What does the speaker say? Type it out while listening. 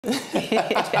Big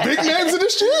names in the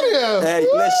studio. Hey,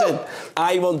 listen,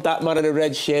 I want that man in a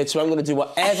red shirt, so I'm going to do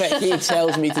whatever he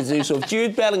tells me to do. So if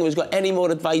Jude Bellingham has got any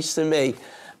more advice than me,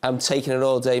 I'm taking it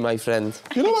all day, my friend.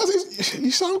 You know what?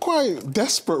 You sound quite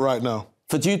desperate right now.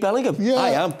 For Jude Bellingham? Yeah. I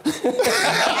am.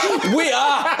 We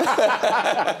are!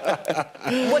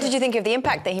 What did you think of the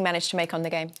impact that he managed to make on the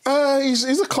game?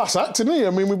 He's a class act, isn't he? I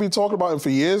mean, we've been talking about him for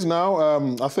years now.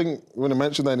 I think when I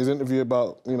mentioned that in his interview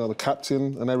about, you know, the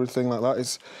captain and everything like that,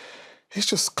 he's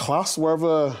just class,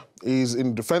 whether he's in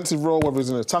a defensive role, whether he's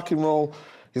in an attacking role,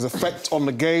 his effect on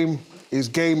the game, his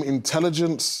game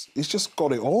intelligence, he's just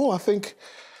got it all. I think,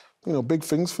 you know, big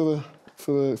things for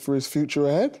his future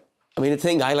ahead. I mean, the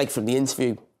thing I like from the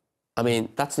interview, I mean,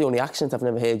 that's the only accent I've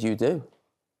never heard you do.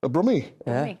 A Brummie?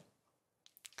 Yeah.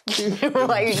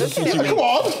 Why are you looking at me? Come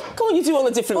on! Come on, you do all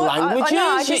the different languages.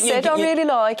 I just said I really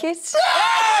like it.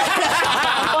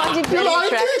 I find it really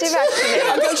attractive,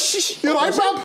 actually. You like that?